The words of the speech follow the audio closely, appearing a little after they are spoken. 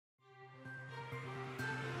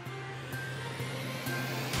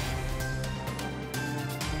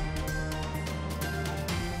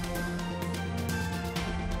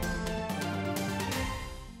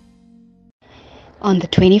On the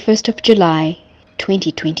 21st of July,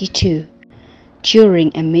 2022, during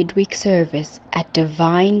a midweek service at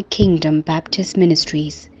Divine Kingdom Baptist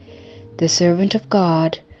Ministries, the servant of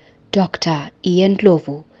God, Dr.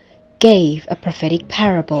 Ndlovu, gave a prophetic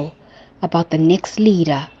parable about the next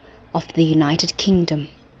leader of the United Kingdom.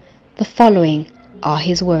 The following are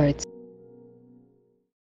his words.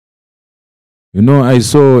 You know, I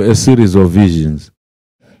saw a series of visions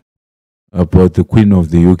about the Queen of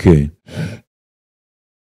the UK.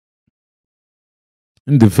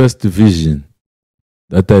 In the first vision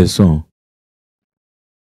that I saw,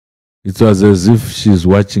 it was as if she's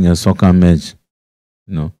watching a soccer match.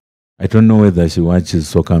 You know, I don't know whether she watches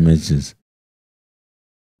soccer matches,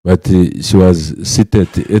 but she was seated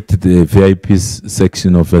at the VIP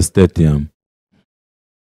section of a stadium.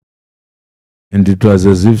 And it was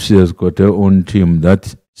as if she has got her own team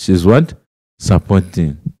that she's what?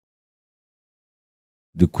 Supporting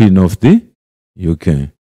the Queen of the UK.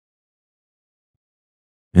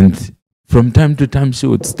 And from time to time she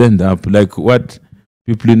would stand up like what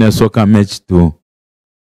people in a soccer match do.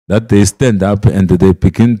 That they stand up and they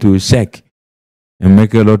begin to shake and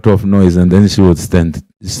make a lot of noise, and then she would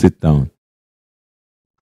sit down.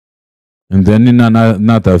 And then in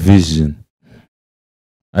another vision,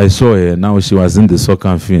 I saw her. Now she was in the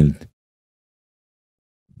soccer field.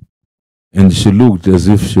 And she looked as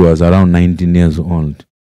if she was around 19 years old.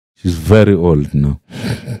 She's very old now.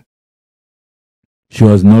 She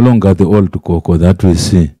was no longer the old Coco that we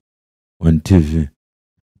see on TV.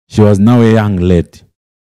 She was now a young lady.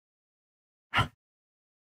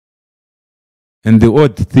 And the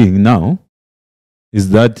odd thing now is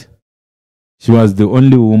that she was the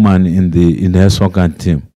only woman in her soccer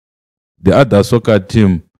team. The other soccer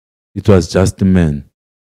team, it was just men.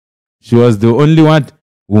 She was the only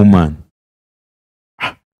woman.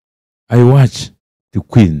 I watched the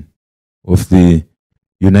Queen of the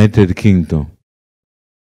United Kingdom.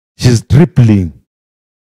 She's dribbling.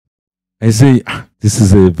 I say, this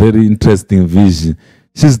is a very interesting vision.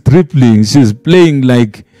 She's dribbling. She's playing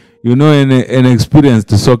like, you know, an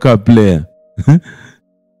experienced soccer player.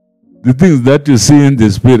 The things that you see in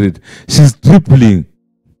the spirit, she's dribbling.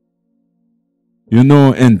 You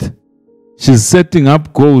know, and she's setting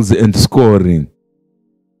up goals and scoring.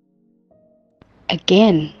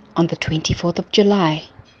 Again, on the 24th of July,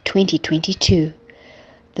 2022,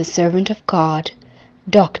 the servant of God,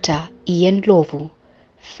 Dr. Ndlovu,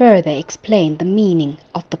 further explained the meaning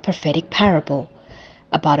of the prophetic parable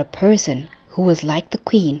about a person who was like the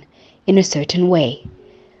Queen in a certain way.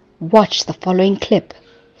 Watch the following clip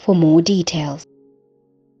for more details.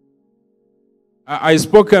 I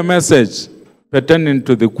spoke a message pertaining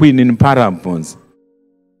to the Queen in parables.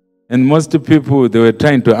 And most people, they were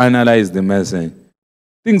trying to analyze the message.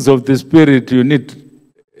 Things of the Spirit, you need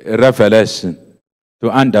a revelation to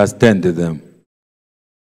understand them.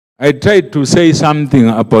 I tried to say something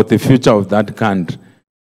about the future of that country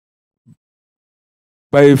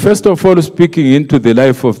by first of all speaking into the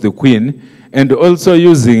life of the Queen and also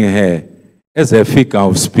using her as a figure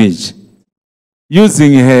of speech.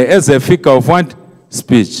 Using her as a figure of what?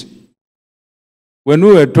 Speech. When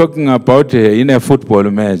we were talking about her in a football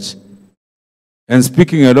match and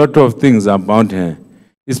speaking a lot of things about her,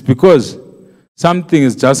 it's because something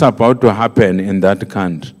is just about to happen in that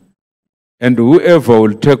country. And whoever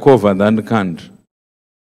will take over that country,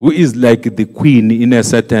 who is like the Queen in a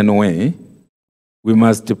certain way, we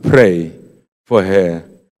must pray for her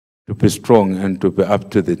to be strong and to be up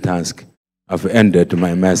to the task. I've ended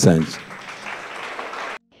my message.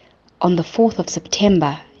 On the 4th of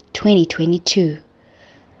September, 2022,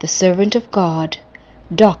 the servant of God,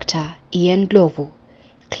 Dr. Ndlovu,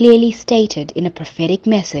 clearly stated in a prophetic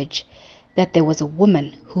message that there was a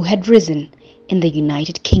woman who had risen in the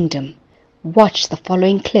United Kingdom. Watch the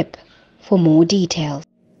following clip for more details.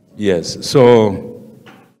 Yes, so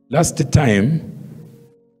last time,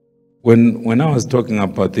 when I was talking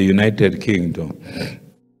about the United Kingdom,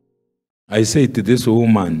 I said this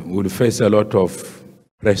woman will face a lot of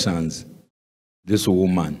pressures. This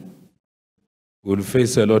woman will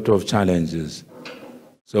face a lot of challenges.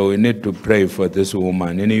 So we need to pray for this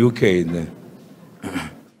woman in the UK.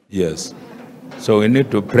 Yes. So we need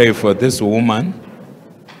to pray for this woman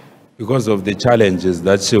because of the challenges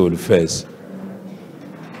that she will face.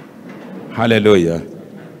 Hallelujah.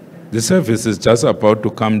 The service is just about to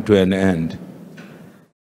come to an end.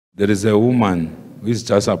 There is a woman who is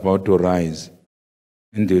just about to rise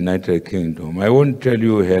in the United Kingdom. I won't tell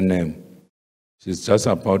you her name. She's just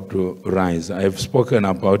about to rise. I've spoken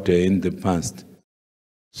about her in the past.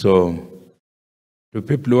 So, to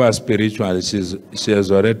people who are spiritual, she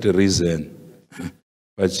has already risen.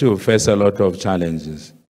 but she will face a lot of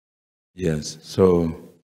challenges. Yes, so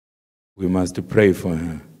we must pray for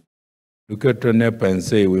her. Look at her neighbor and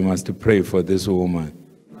say, we must pray for this woman.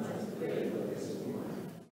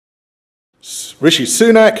 Rishi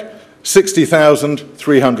Sunak,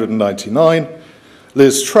 60,399.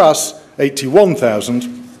 Liz Truss,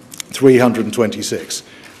 81,326.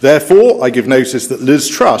 Therefore, I give notice that Liz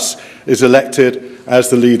Truss is elected as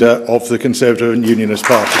the leader of the Conservative and Unionist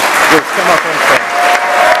Party. We'll come up on stage.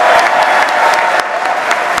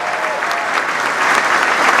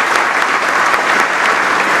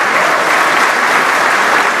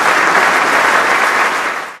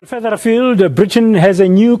 Further afield, Britain has a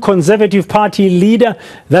new Conservative Party leader.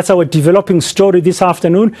 That's our developing story this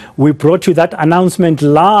afternoon. We brought you that announcement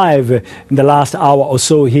live in the last hour or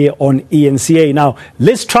so here on ENCA. Now,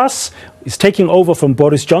 Liz Truss is taking over from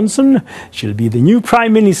Boris Johnson. She'll be the new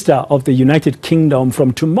Prime Minister of the United Kingdom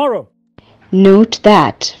from tomorrow. Note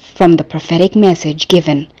that from the prophetic message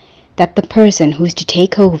given that the person who is to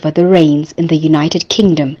take over the reins in the United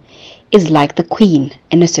Kingdom is like the Queen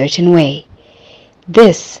in a certain way.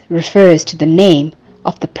 This refers to the name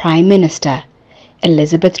of the Prime Minister,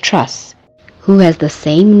 Elizabeth Truss, who has the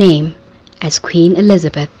same name as Queen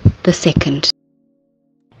Elizabeth II.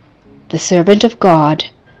 The servant of God,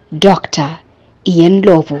 Dr.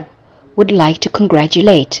 Ndlovu, would like to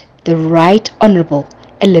congratulate the Right Honourable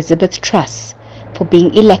Elizabeth Truss for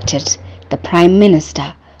being elected the Prime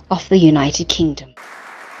Minister of the United Kingdom.